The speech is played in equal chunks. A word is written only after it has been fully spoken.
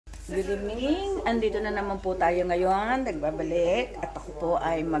Good evening! Andito na naman po tayo ngayon, nagbabalik. At ako po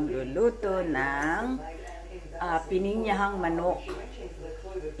ay magluluto ng pininyahang manok.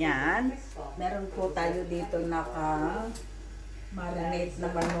 Yan. Meron po tayo dito naka-marinate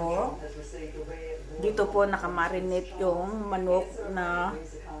na manok. Dito po naka-marinate yung manok na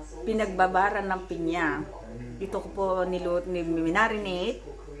pinagbabaran ng pinya. Dito ko po minarinate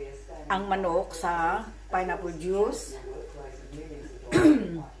ang manok sa pineapple juice.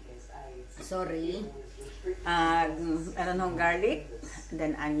 Sorry. Meron hong garlic,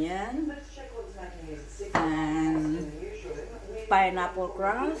 then onion, and pineapple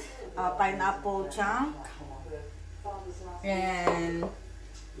crust, pineapple chunk, and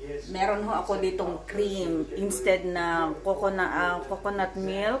meron ho ako ditong cream instead na coconut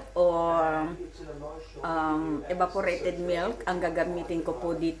milk or evaporated milk. Ang gagamitin ko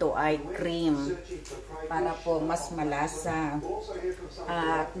po dito ay cream para po mas malasa.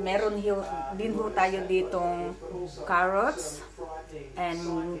 At meron din ho tayo ditong carrots and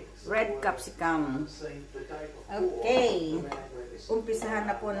red capsicum. Okay, umpisahan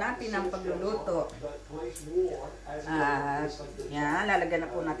na po natin ang pagluluto. Yan, lalagyan na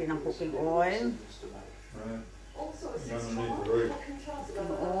po natin ng cooking oil.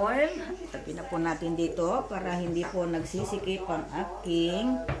 Tapin na po natin dito para hindi po nagsisikip ang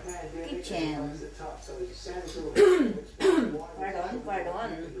aking kitchen.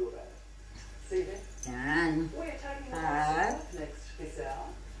 Pardon. Yan. At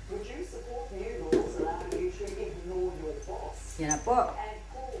yan na po.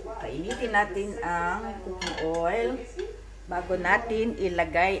 Painitin natin ang cooking oil bago natin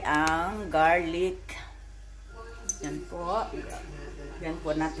ilagay ang garlic. Yan po. Yan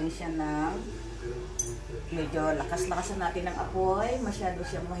po natin siya ng medyo lakas-lakasan natin ng apoy. Masyado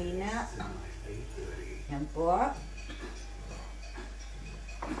siyang mahina. Yan po.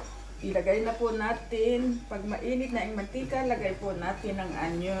 Ilagay na po natin. Pag mainit na ang mantika, lagay po natin ang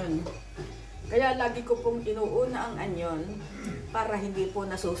onion. Kaya lagi ko pong inuuna ang onion para hindi po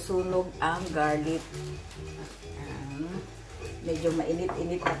nasusunog ang garlic. Medyo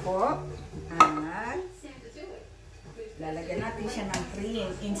mainit-init na po. At lalagyan natin siya ng cream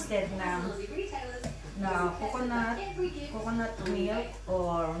instead na coconut milk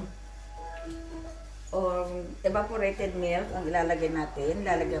or evaporated milk ang ilalagay natin.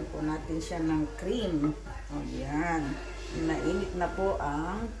 Lalagyan po natin siya ng cream. O yan. Nainit na po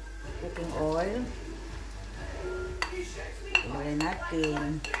ang cooking oil. Ilagay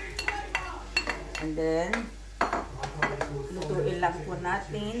natin. And then lutuin lang po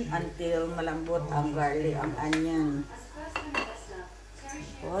natin until malambot ang garlic, ang onion.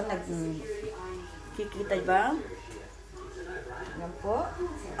 Po, nagkikita ba? Yan po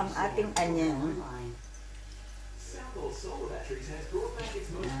ang ating onion.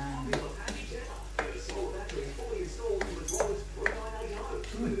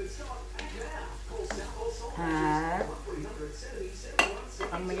 At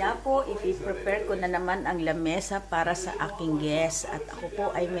mamaya po, i-prepare ko na naman ang lamesa para sa aking guest. At ako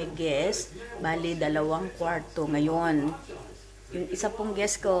po ay may guest, bali 2 kwarto ngayon. Yung isa pong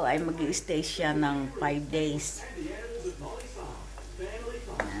guest ko ay mag-i-stay siya ng 5 days.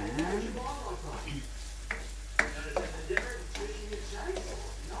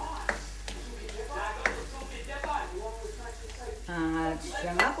 At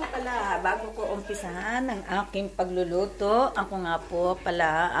siya nga po pala, bago ko umpisahan ang aking pagluluto, ako nga po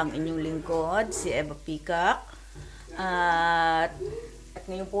pala ang inyong lingkod, si Eva Peacock. At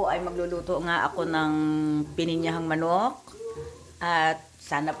ngayon po ay magluluto nga ako ng pininyahang manok. At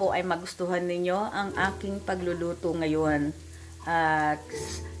sana po ay magustuhan ninyo ang aking pagluluto ngayon. At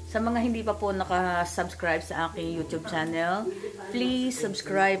sa mga hindi pa po naka-subscribe sa aking YouTube channel, please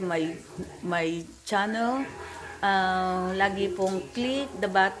subscribe my channel. Lagi pong click the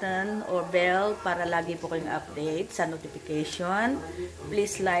button or bell para lagi po kayong update sa notification.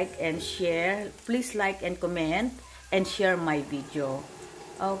 Please like and share. Please like and comment and share my video.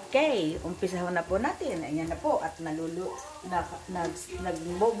 Okay, umpisahan na po natin. Ayan na po at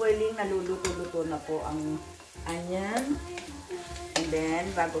nag-boiling, naluluto-luto na po ang onion. And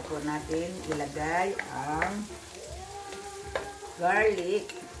then bago po natin ilagay ang garlic.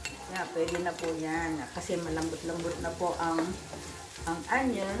 Yeah, pwede na po yan. Kasi malambot-lambot na po ang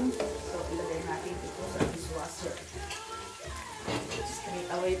onion. So, ilagay natin ito sa dishwasher. Straight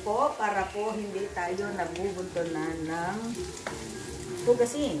away po, para po hindi tayo nagbubuntonan ng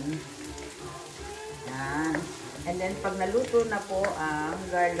hugasin. Yan. And then, pag naluto na po ang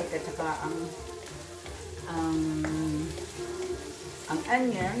garlic at saka ang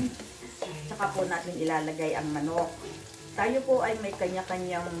onion, saka po natin ilalagay ang manok. tayo po ay may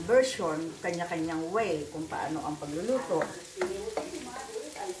kanya-kanyang version, kanya-kanyang way kung paano ang pagluluto.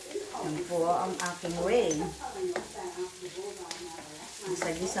 Yan po ang aking way.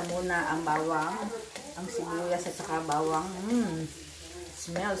 Gisa-gisa muna ang bawang, ang sibuyas at saka bawang.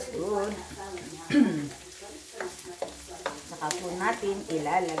 Smells good. Saka po natin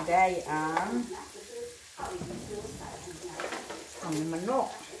ilalagay ang manok.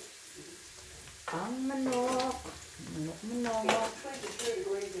 Ang manok. Manok.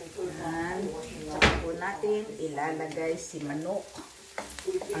 Yan. Saka po natin ilalagay si manok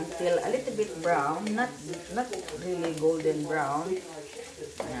until a little bit brown, not really golden brown.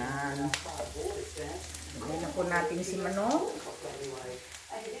 Yan. Lagay na po natin si manok.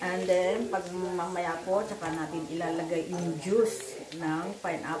 And then, pag mamaya po, tsaka natin ilalagay yung juice ng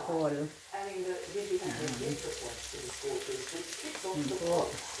pineapple. Yan po.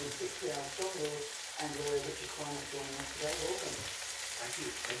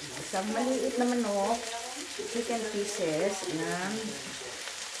 Isang maliit na manok, chicken pieces ng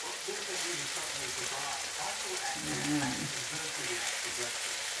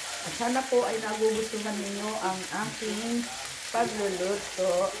at sana po ay nagugustuhan ninyo ang aking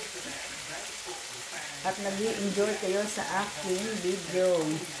pagluluto at nag-i-enjoy kayo sa aking video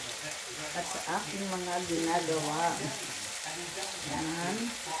at sa aking mga ginagawa. Yan.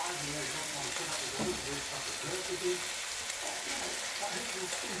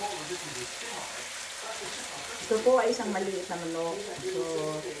 Ito po ay isang maliit na manok. So,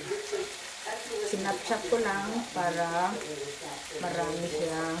 sinapchap ko lang para marami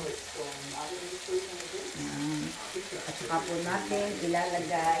siya. At saka po natin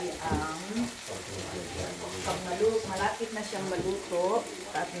ilalagay ang malapit na siyang maluto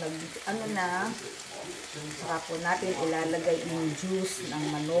at saka po natin ilalagay yung juice ng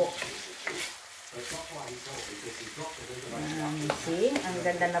manok. See, ang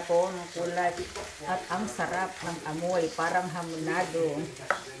ganda na po ng kulay at ang sarap ng amoy, parang hamonado.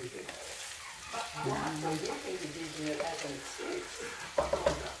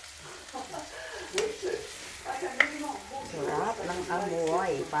 Sarap ng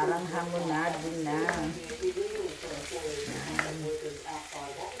amoy, parang hamonado na.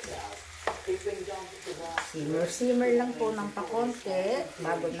 Simmer lang po ng pakonti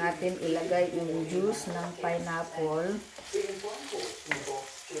bago natin ilagay yung juice ng pineapple.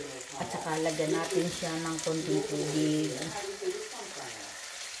 At saka lagyan natin siya ng konting tubig.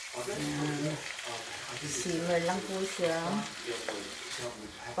 Simmer lang po siya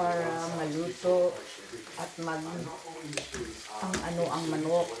para maluto at ang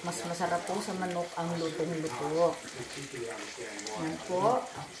manok. Mas masarap po sa manok ang lutong-luto. Yan po.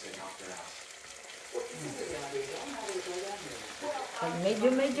 Pag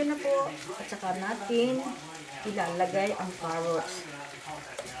medyo na po, at saka natin ilalagay ang carrots.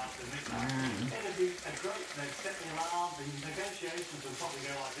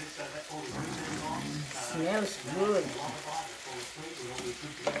 Smells good.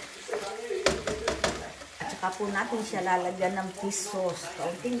 At saka po natin siya lalagyan ng fish sauce,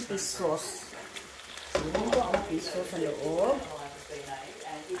 kaunting fish sauce. Yun po ang fish sauce sa loob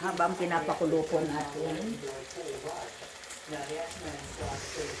habang pinapakulo po natin.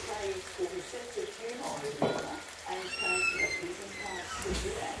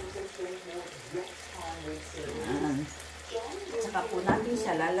 Saka po natin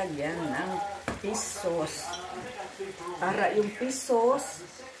siya lalagyan ng fish sauce para yung fish sauce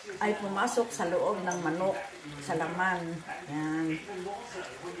ay pumasok sa loob ng manok, sa laman. Yan.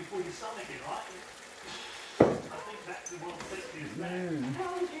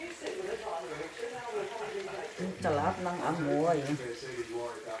 Ang sarap ng amoy.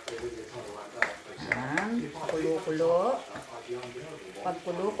 Yan. Kulo-kulo. Pag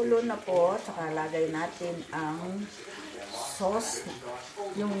kulo-kulo na po, saka lagay natin ang sauce,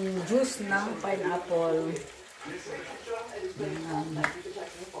 yung juice ng pineapple.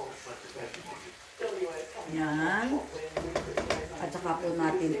 Yan. At saka po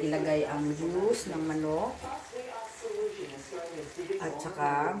natin ilagay ang juice ng manok. At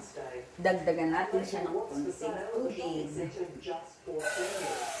saka dagdagan natin siya ng konting tubig.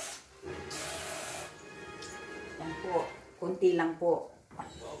 Yan po. Kunti lang po.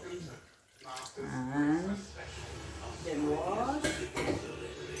 Then wash.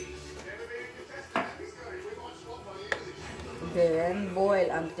 Then boil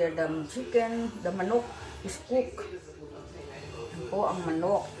until the chicken, the manok is cooked. Yan po ang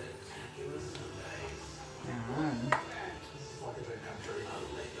manok. Yan.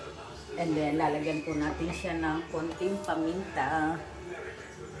 And then lalagyan po natin siya ng konting paminta.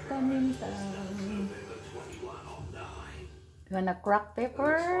 You wanna cracked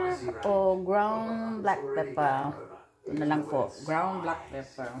pepper o ground black pepper? Ito na lang po, ground black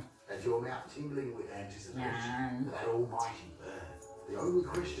pepper. Yan. The only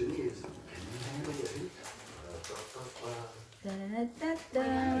question is, can you handle it?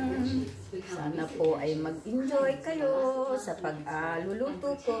 Sana po ay mag-enjoy kayo sa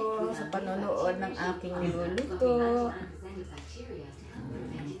pagluluto ko, sa panonood ng aking niluluto.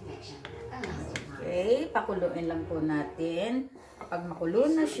 Okay, pakuluin lang po natin. Kapag makulo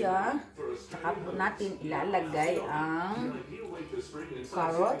na siya, saka po natin ilalagay ang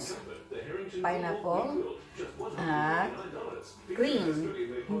carrots, pineapple, at cream.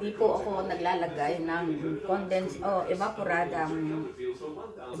 Hindi po ako naglalagay ng condensed o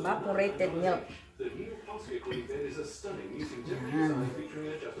evaporated milk. Yan.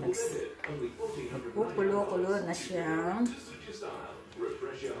 Magpukulo-kulo na siya.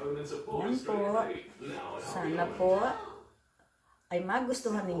 Yan po. Sana po ay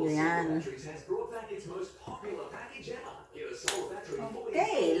magustuhan ninyo yan.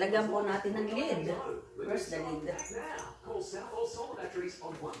 Okay, lagyan po natin ng lid. First the lid.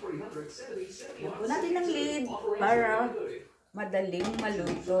 Lagyan po natin ng lid para madaling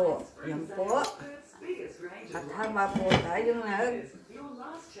maluto. Yan po. At haba po tayong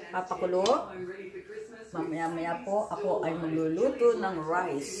nagpapakulo, mamaya-maya po ako ay magluluto ng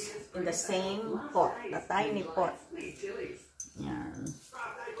rice in the same pot, the tiny pot. Yan.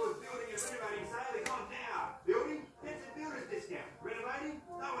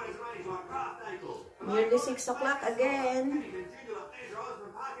 Nearly 6 o'clock again.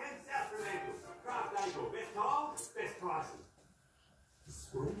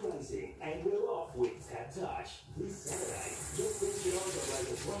 Spring racing and we're off with Tap Touch. This Saturday, just bring your eyes away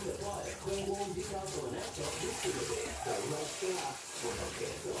with one to play at Cornwall, Newcastle and outside this to the best. So roll start for the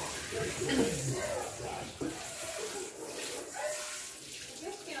best of. Tap Touch.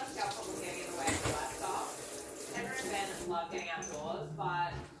 Just get on scalp problem getting in the way of the laptop. Never in bed love getting outdoors,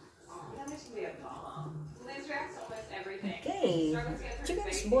 but that makes me a bummer. Liz reacts to almost everything. Okay,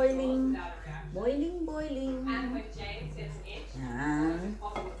 chicken's boiling. Boiling. And when James gets an itch, Yan. it's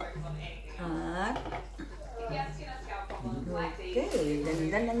possible to focus on anything else. At, If you have skin or scalp problems like these, okay,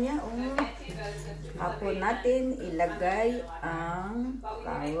 ganda na niya. fancy versions of Apo natin ilagay ang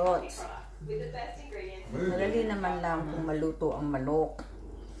carrots. with the best ingredients. Madali naman lang kung maluto ang manok.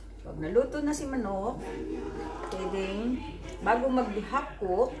 Pag naluto na si manok, pwedeng, bago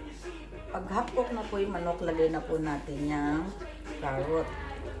mag-hapcook, pag hapcook na po yung manok, lagay na po natin yung carrots.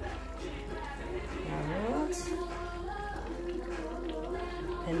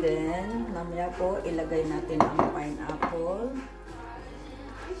 And then, mamaya po, ilagay natin ang pineapple.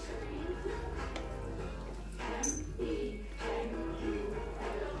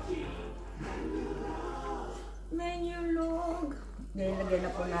 Menu log. Ilagay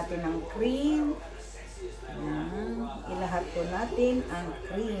na po natin ang cream. Yan. Ilahat po natin ang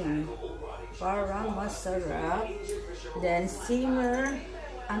cream para masarap. Then simmer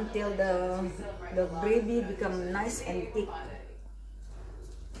until the gravy become nice and thick.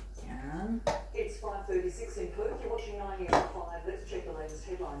 Yan. It's 5:36 in Perth. You're watching 9 News at 5. Let's check the latest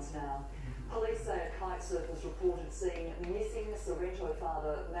headlines now. Police say a kite surfer's reported seeing missing Sorrento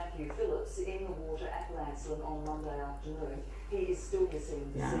father Matthew Phillips in the water at Lancelin on Monday afternoon. He is still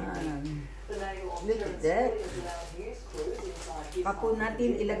missing this evening. The naval on Look at that. has allowed news crews inside his Papo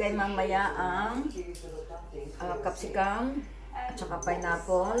natin ilagay mamaya ang capsicum at saka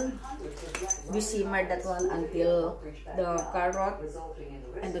pineapple. We simmer that one until the carrot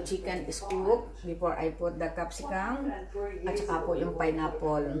and the chicken is cooked before I put the capsicum at saka po yung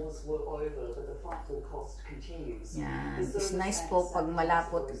pineapple. Yan. It's nice po pag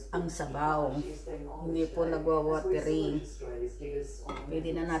malapot ang sabaw. Hindi po nagwa-watery.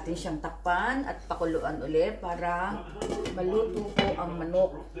 Pwede na natin siyang takpan at pakuluan ulit para maluto po ang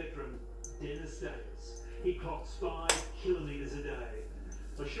manok. He clocks 5 kilometers a day.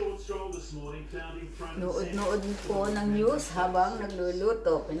 A short stroll this morning found him front and center. Nood po ng news habang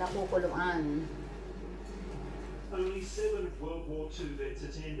nagluluto, pinakukuluan. Only 7 World War II vets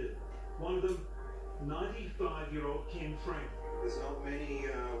attended. One of them, 95-year-old Ken Frank. There's not many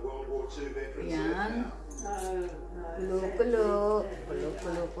World War II veterans Yan. left Kulo-kulo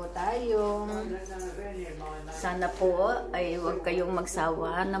po tayo. Sana po ay huwag kayong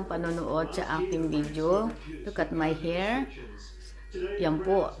magsawa ng panonood sa aking video. Look at my hair. Yan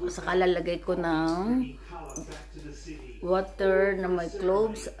po. Saka lalagay ko ng water na may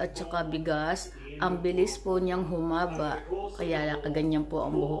cloves at saka bigas. Ang bilis po niyang humaba. Kaya kaganyan po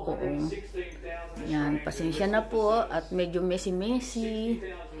ang buhok ko. Yan. Pasensya na po at medyo messy-messy.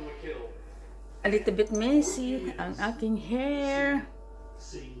 A little bit messy ang aking hair.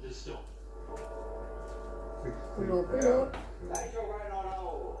 seemed to stop. Kulo-kulo. They shall grow not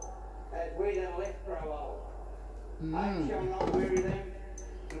old, as we that left grow old. I shall not weary them,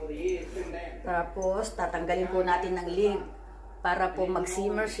 nor the years condemn. Tapos, tatanggalin po natin ng lid para po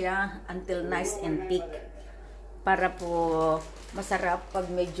mag-simmer siya until nice and thick. Para po masarap pag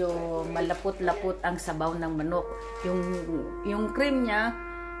medyo malapot-lapot ang sabaw ng manok. Yung cream niya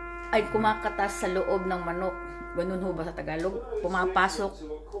ay kumakatas sa loob ng manok. Ganun ho ba sa Tagalog? Pumapasok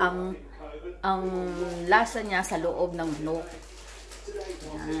ang lasa niya sa loob ng manok.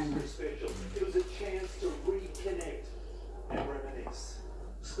 Yan.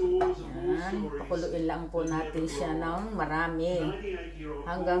 Yan. Pakuluin lang po natin siya ng marami.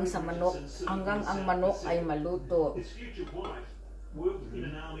 Hanggang ang manok ay maluto.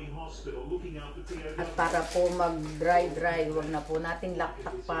 At para po mag-dry, wag na po nating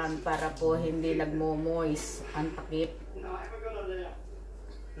laktakpan para po hindi nagmo-moist ang takip.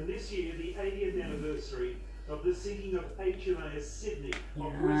 And this year, the 80th anniversary of the sinking of HMAS Sydney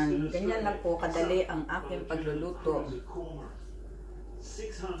of Yan. Western Ganyan lang po kadali ang aking pagluluto.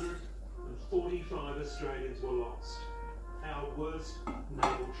 645 Australians were lost. Our worst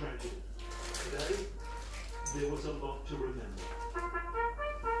naval tragedy. Today, there was a lot to remember.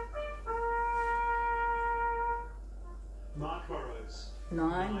 Mark Burrows.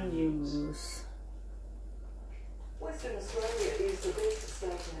 9 news. Western Australia is the best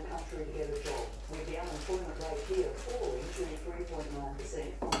state in the country to get a job, with the unemployment rate here falling to 3.9%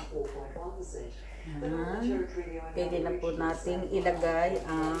 from 4.1%. The Northern Territory, the Pwede na po nating ilagay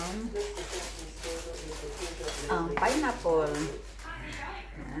ang pineapple.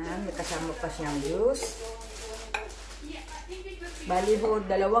 Yan, may kasama pa siyang juice. Bali ho, 2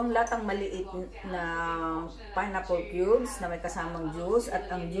 latang maliit na pineapple cubes na may kasamang juice. At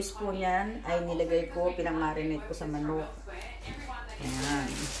ang juice po niyan ay nilagay ko, pinamarinate ko sa manok. Ayan.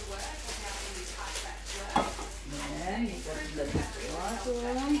 Ayan,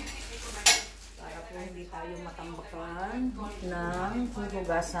 para po hindi tayo matambakan ng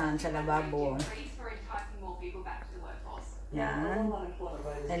hugasan sa lababo. Yan.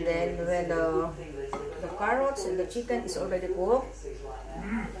 And then when the carrots and the chicken is already cooked,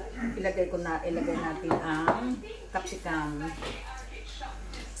 ilagay natin ang capsicum.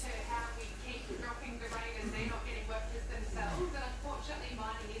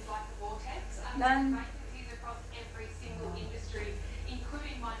 Then,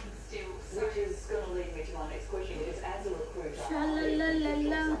 which is going to lead me to my next question, because as a recruiter,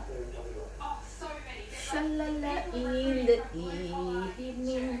 shalalala, shalala in the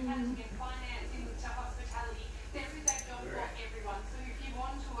evening.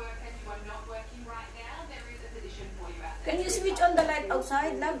 Can you switch on the light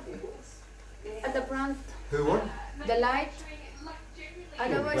outside, love? At the front? Who what? The light?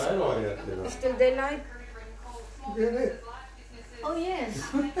 Otherwise, Daylight out there. it's still daylight? Really? Oh, yes.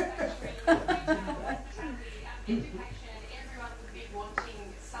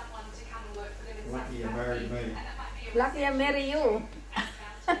 Lucky you married me. Lucky I marry you.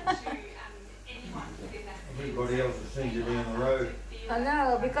 Everybody else has seen you down the road.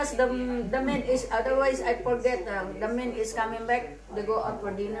 No, because the men is, otherwise I forget, the men is coming back, they go out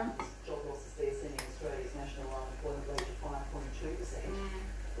for dinner. job losses there, sending Australia's national unemployment rate to 5.2%.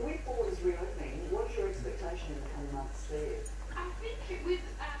 With borders reopening, what is your expectation in the coming months there? I think with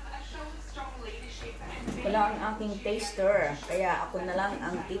a show of strong leadership and Wala ang aking taster, kaya ako na lang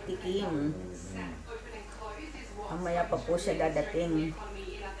ang titikim. open and close is what Mamaya pa po siya dadating.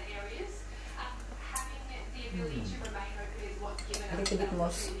 economy in other areas. Having the ability to remain open is what's given A us little bit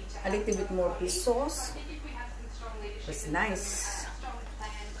more fish sauce. I think if we have some strong leadership, It's nice. strong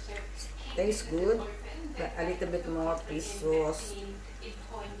plans to keep Tastes good, open, but a little bit more fish sauce. in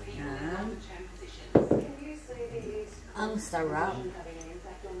employing people in Yan. long-term positions. Can you see these Ang sarap. having an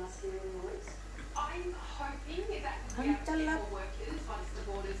impact on us here in the West? I'm hoping that Ang we have talap. more workers once the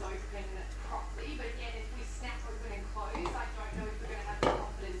borders open properly. But again, if we snap open and close, I don't know if we're going to have the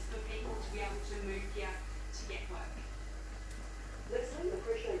confidence for people to be able to move here to get work. Leslie,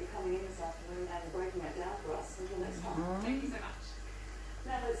 appreciate you coming in this afternoon and breaking that down for us. Until next time. Thank you so much.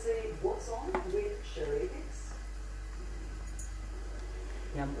 Now let's see what's on with Sherry Hicks.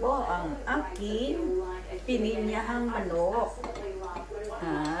 Yan po ang aking pininyahang manok.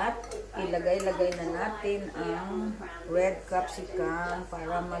 At ilagay-lagay na natin ang red capsicum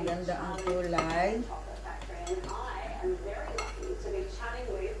para maganda ang kulay.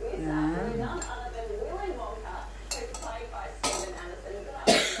 Yan.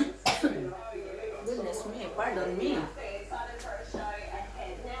 Goodness me, pardon me. Excited for a show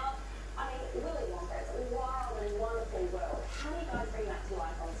ahead. Now, I mean, Willie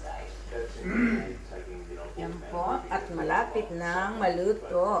malapit nang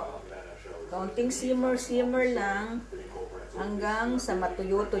maluto. Kaunting simmer lang hanggang sa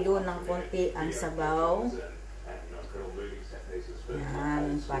matuyo-tuyo ng konti ang sabaw.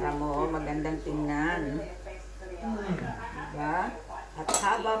 Yan, para mo magandang tingnan. Diba? At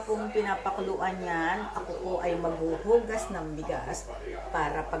haba pong pinapakuluan yan, ako po ay maghuhugas ng bigas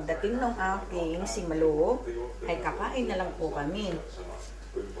para pagdating ng aking simalo, ay kakain na lang po kami.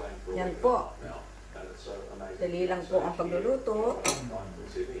 Yan po. Dali lang po ang pagluluto.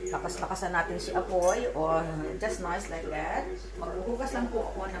 Lakas-lakasan natin si apoy or just nice like that. Maghuhugas lang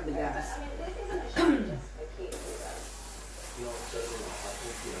po ako ng bigas.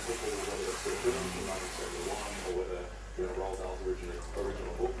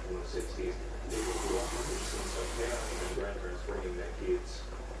 Original book from the 60s. People grew up interested in self-care, and grandparents bringing their kids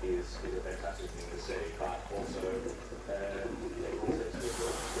is a fantastic thing to see. But also,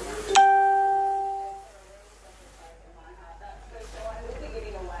 We'll be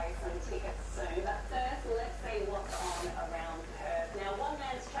giving away some tickets soon. But first, let's see what's on around Perth. Now, one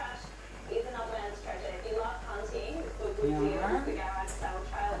man's trash is another man's treasure. If you love hunting for good deals, the garage sale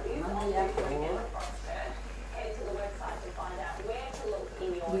trail is on the weekend across Perth. Head to the website to find out where to look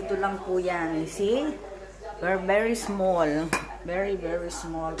in your Dito lang po yan. See? We're very small. Very, very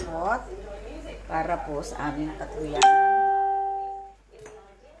small pot. Para po sa aming katluyan.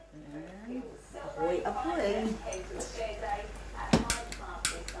 Apoy, apoy.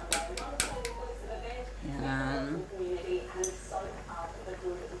 Yan.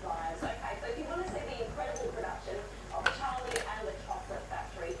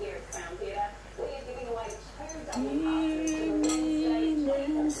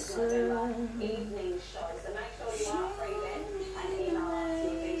 Evening show, so make sure you are free then and email us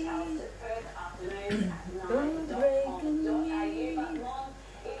your details to perthafternoons@9.com.au. But Mom,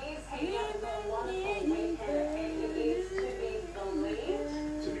 it is heading up for a wonderful weekend ahead. It is to be believed.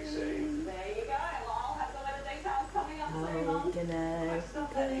 to be seen. There you go. Well, I'll have the weather details coming up soon, How Mom. can I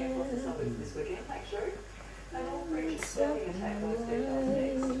Stop at the airport forget? suburbs this weekend, thanks, Drew. And all bridges serving to take those details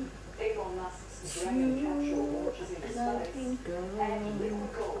next. Elon Musk's Dragon capsule launches into space. And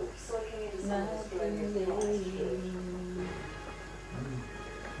liquid gold soaking into some of Australia's brightest fields.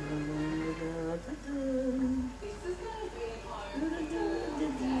 This is going to be home.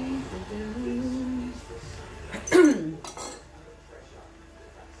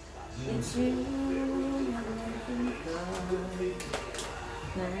 It's you, I think of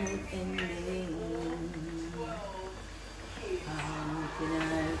night and day. How can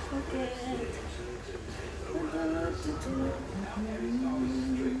I forget about the two?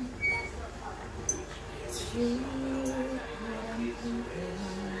 It's you, I think of.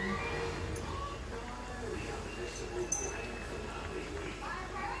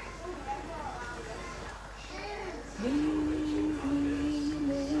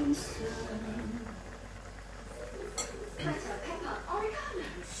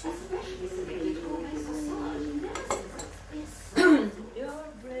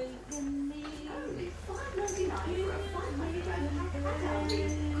 You're breaking me.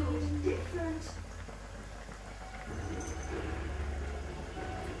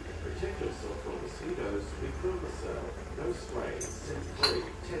 Protect yourself from mosquitoes with Vermicell. No spray, scent-free,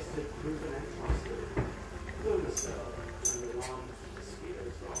 tested, proven and trusted. Vermicell, number one,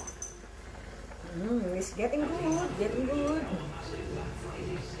 mosquitoes gone. It's getting good, getting good.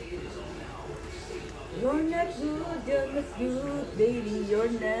 You're not good, baby, you're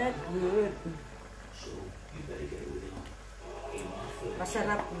not good.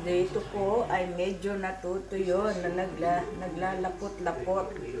 Masarap dito po ay medyo natutuyo na naglalapot-lapot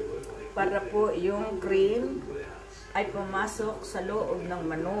para po yung cream ay pumasok sa loob ng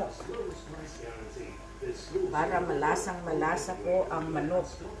manok para malasang-malasa po ang manok.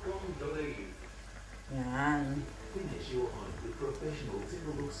 Yan.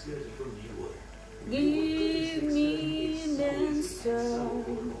 Give me an answer,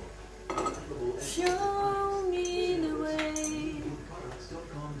 show me the way,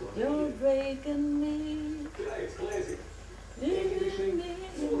 you're breaking me, leaving me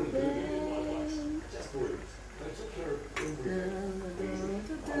in pain.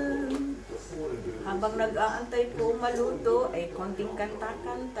 Habang nag-aantay po maluto, ay konting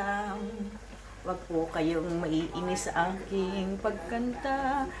kanta-kanta. Wag po kayong maiinis sa aking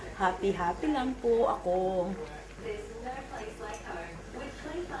pagkanta. Happy-happy lang po ako.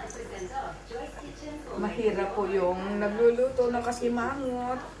 Mahirap po yung nagluluto na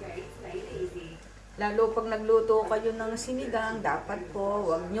kasimangot. Lalo pag nagluto kayo ng sinigang, dapat po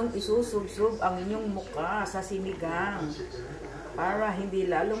wag niyong isusubsub ang inyong mukha sa sinigang para hindi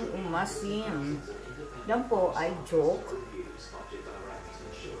lalong umasim. Yan po ay joke.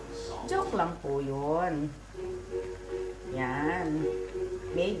 Joke lang po yun. Yan.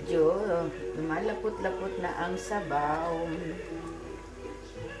 Medyo lumalapot-lapot na ang sabaw.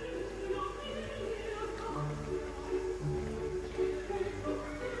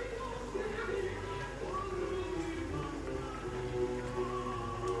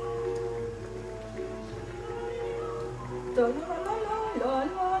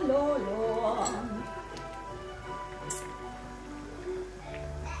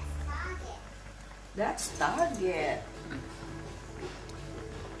 That's target.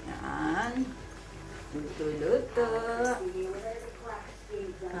 Yan. Luto-luto.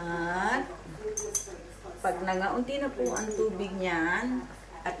 At pag nangaunti na po ang tubig niyan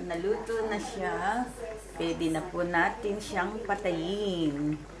at naluto na siya, pwede na po natin siyang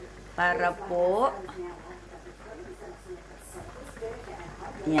patayin. Para po,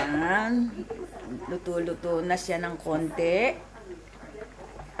 yan, luto-luto na siya ng konti.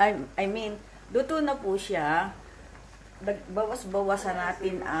 I mean, luto na po siya. Bawas-bawasan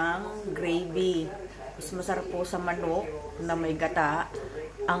natin ang gravy. Mas masarap po sa manok na may gata.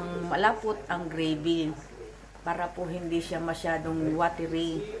 Ang malapot ang gravy. Para po hindi siya masyadong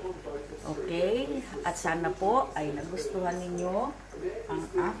watery. Okay? At sana po ay nagustuhan ninyo ang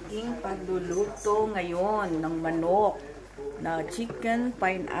aking pagluluto ngayon ng manok na chicken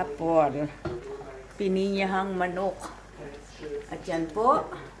pineapple. Pininyahang manok. At yan po,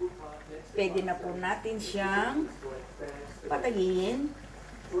 pwede na po natin siyang patayin.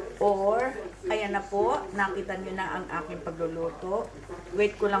 Or, ayan na po, nakita nyo na ang aking pagluluto.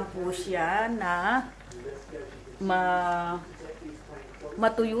 Wait ko lang po siya na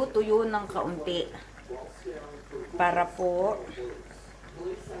matuyo-tuyo ng kaunti. Para po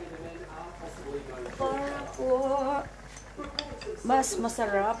mas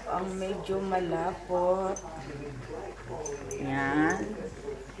masarap ang medyo malapot. Yan.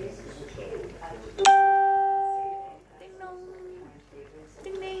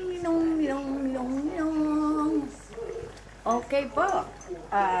 Okay po.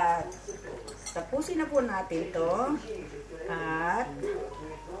 Tapusin na po natin to. At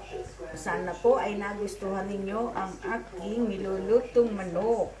sana po ay nagustuhan ninyo ang aking nilulutong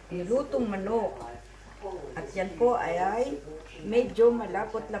manok. At yan po ay medyo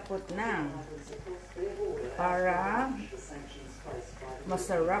malapot-lapot na. Para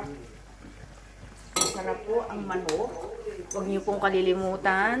masarap. Masarap po ang manok. Huwag niyo pong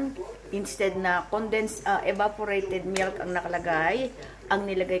kalilimutan. Instead na condensed, evaporated milk ang nakalagay, ang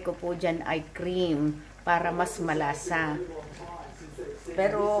nilagay ko po dyan ay cream para mas malasa.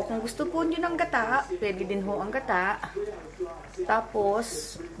 Pero kung gusto po nyo ng gata, pwede din ho ang gata.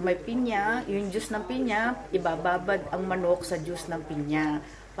 Tapos, may pinya, yung juice ng pinya, ibababad ang manok sa juice ng pinya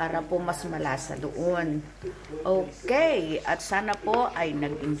para po mas malasa doon. Okay, at sana po ay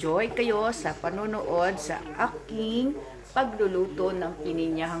nag-enjoy kayo sa panonood sa aking pagluluto ng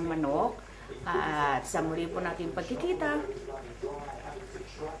pininyahang manok. At sa muli po natin pagkikita.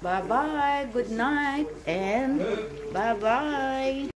 Bye-bye, good night, and bye-bye.